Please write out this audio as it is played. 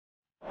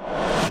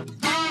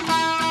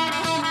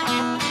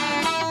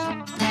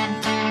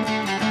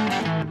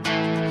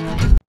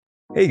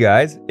Hey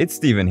guys, it's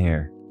Steven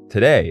here.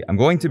 Today, I'm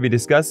going to be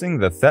discussing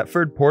the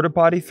Thetford Porta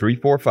Potti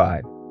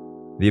 345.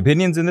 The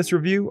opinions in this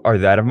review are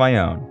that of my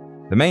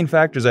own. The main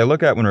factors I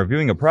look at when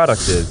reviewing a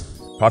product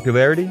is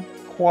popularity,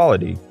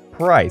 quality,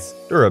 price,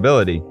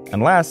 durability,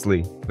 and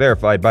lastly,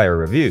 verified buyer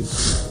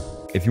reviews.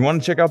 If you want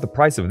to check out the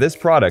price of this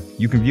product,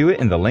 you can view it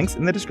in the links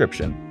in the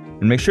description.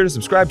 And make sure to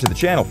subscribe to the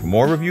channel for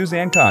more reviews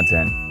and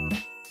content.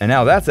 And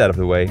now that's out of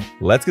the way,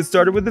 let's get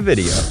started with the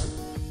video.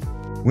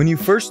 When you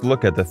first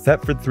look at the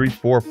Thetford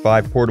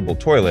 345 portable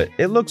toilet,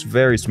 it looks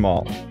very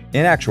small.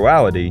 In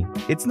actuality,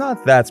 it's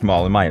not that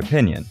small in my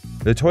opinion.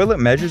 The toilet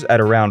measures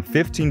at around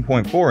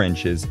 15.4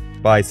 inches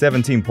by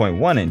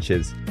 17.1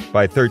 inches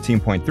by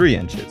 13.3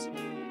 inches.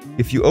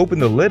 If you open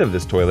the lid of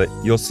this toilet,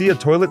 you'll see a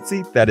toilet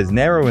seat that is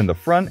narrow in the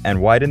front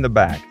and wide in the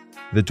back.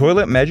 The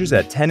toilet measures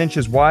at 10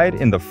 inches wide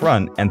in the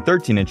front and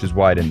 13 inches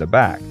wide in the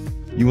back.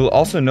 You will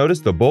also notice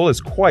the bowl is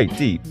quite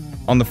deep.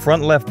 On the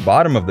front left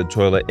bottom of the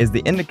toilet is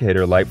the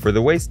indicator light for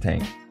the waste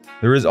tank.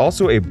 There is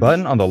also a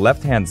button on the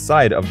left-hand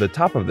side of the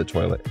top of the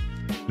toilet.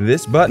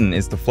 This button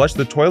is to flush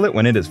the toilet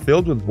when it is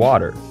filled with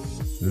water.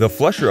 The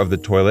flusher of the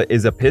toilet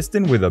is a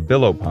piston with a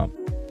billow pump.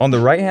 On the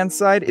right-hand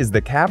side is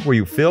the cap where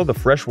you fill the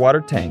freshwater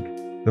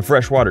tank. The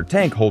freshwater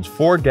tank holds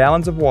 4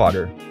 gallons of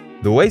water.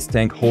 The waste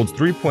tank holds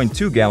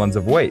 3.2 gallons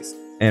of waste.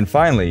 And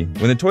finally,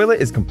 when the toilet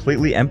is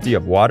completely empty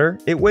of water,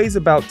 it weighs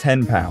about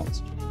 10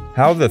 pounds.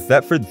 How the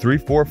Thetford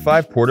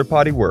 345 Porta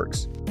Potti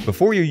works.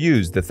 Before you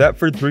use the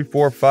Thetford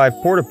 345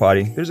 Porta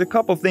Potti, there's a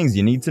couple things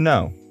you need to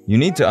know. You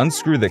need to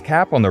unscrew the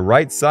cap on the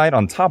right side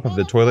on top of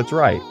the toilet's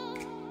right.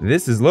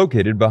 This is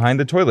located behind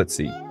the toilet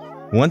seat.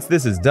 Once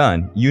this is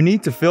done, you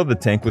need to fill the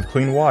tank with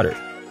clean water.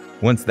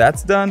 Once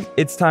that's done,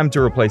 it's time to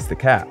replace the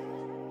cap.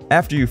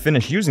 After you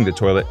finish using the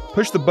toilet,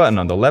 push the button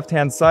on the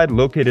left-hand side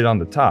located on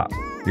the top.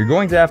 You're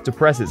going to have to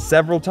press it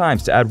several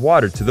times to add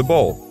water to the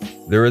bowl.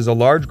 There is a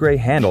large gray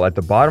handle at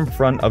the bottom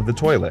front of the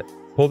toilet.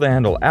 Pull the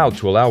handle out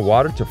to allow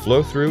water to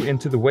flow through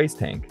into the waste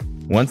tank.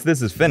 Once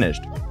this is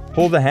finished,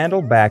 pull the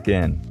handle back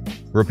in.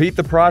 Repeat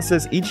the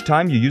process each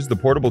time you use the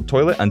portable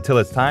toilet until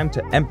it's time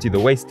to empty the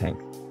waste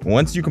tank.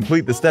 Once you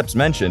complete the steps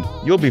mentioned,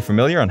 you'll be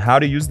familiar on how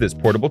to use this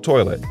portable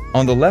toilet.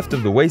 On the left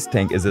of the waste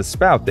tank is a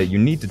spout that you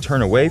need to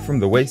turn away from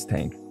the waste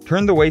tank.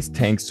 Turn the waste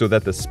tank so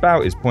that the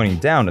spout is pointing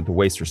down at the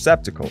waste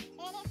receptacle.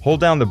 Hold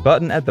down the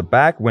button at the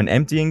back when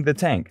emptying the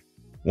tank.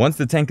 Once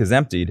the tank is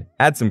emptied,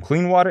 add some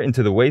clean water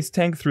into the waste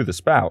tank through the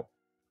spout.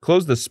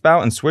 Close the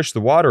spout and swish the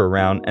water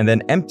around and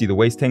then empty the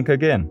waste tank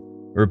again.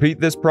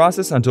 Repeat this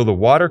process until the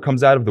water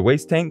comes out of the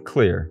waste tank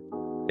clear.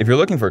 If you're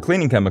looking for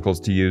cleaning chemicals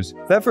to use,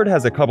 Thetford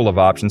has a couple of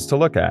options to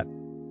look at.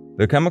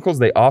 The chemicals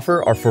they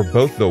offer are for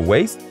both the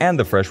waste and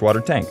the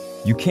freshwater tank.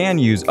 You can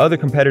use other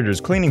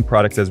competitors' cleaning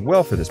products as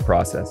well for this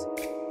process.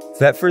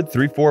 Thetford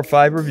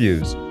 345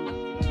 reviews.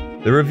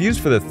 The reviews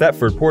for the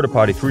Thetford Porta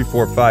Potti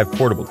 345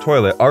 portable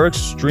toilet are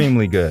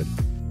extremely good.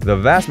 The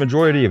vast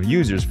majority of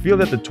users feel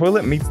that the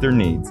toilet meets their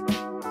needs.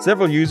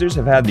 Several users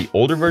have had the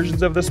older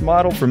versions of this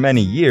model for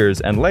many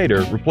years and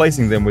later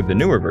replacing them with the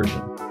newer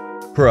version.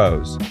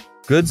 Pros: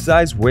 good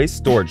sized waste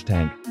storage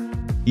tank,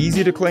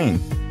 easy to clean,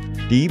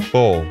 deep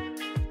bowl,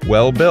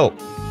 well built,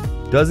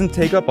 doesn't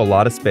take up a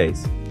lot of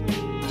space,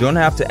 don't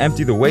have to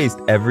empty the waste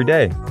every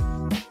day,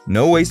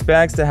 no waste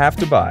bags to have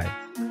to buy.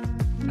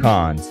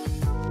 Cons: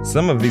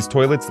 some of these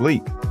toilets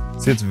leak,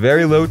 sits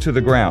very low to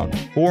the ground,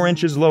 4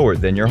 inches lower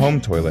than your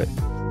home toilet,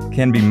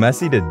 can be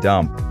messy to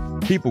dump.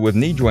 People with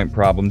knee joint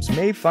problems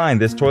may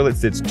find this toilet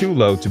sits too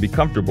low to be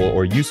comfortable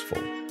or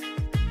useful.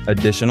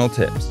 Additional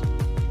tips: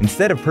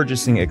 instead of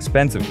purchasing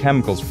expensive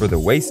chemicals for the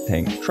waste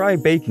tank, try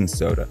baking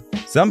soda.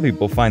 Some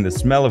people find the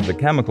smell of the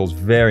chemicals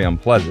very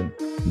unpleasant.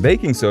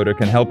 Baking soda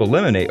can help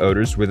eliminate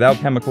odors without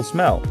chemical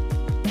smell.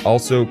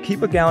 Also,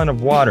 keep a gallon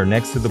of water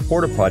next to the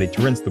porta potty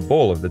to rinse the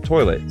bowl of the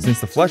toilet, since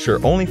the flusher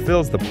only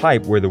fills the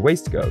pipe where the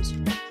waste goes.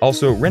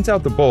 Also, rinse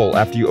out the bowl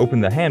after you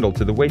open the handle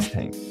to the waste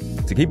tank.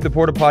 To keep the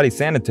porta potty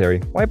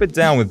sanitary, wipe it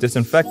down with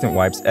disinfectant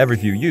wipes every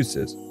few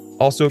uses.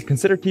 Also,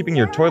 consider keeping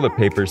your toilet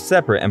paper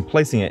separate and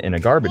placing it in a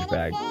garbage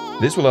bag.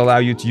 This will allow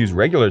you to use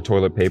regular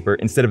toilet paper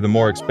instead of the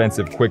more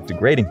expensive quick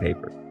degrading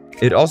paper.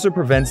 It also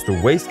prevents the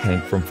waste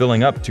tank from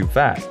filling up too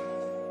fast.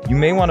 You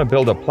may want to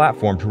build a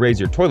platform to raise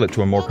your toilet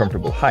to a more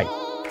comfortable height.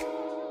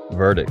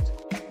 Verdict: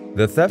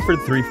 the Thetford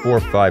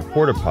 345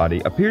 Porta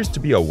Potti appears to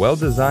be a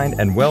well-designed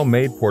and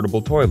well-made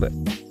portable toilet.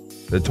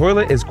 The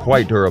toilet is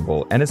quite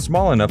durable and is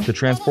small enough to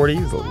transport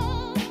easily.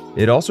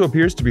 It also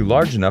appears to be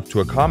large enough to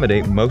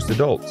accommodate most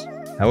adults.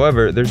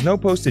 However, there's no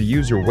posted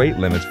user weight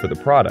limits for the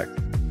product.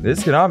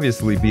 This can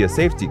obviously be a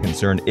safety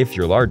concern if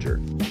you're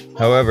larger.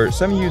 However,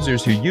 some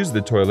users who use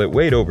the toilet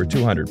weighed over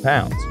 200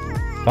 pounds.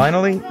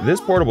 Finally,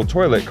 this portable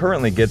toilet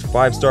currently gets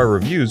 5-star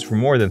reviews from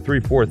more than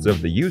 3/4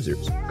 of the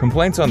users.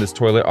 Complaints on this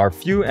toilet are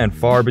few and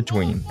far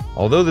between.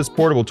 Although this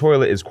portable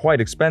toilet is quite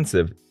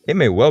expensive, it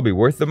may well be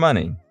worth the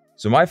money.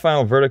 So my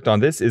final verdict on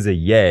this is a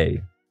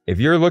yay. If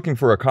you're looking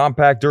for a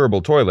compact,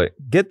 durable toilet,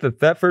 get the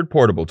Thetford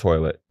portable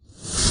toilet.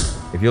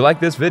 If you like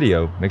this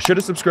video, make sure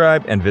to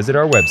subscribe and visit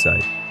our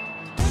website.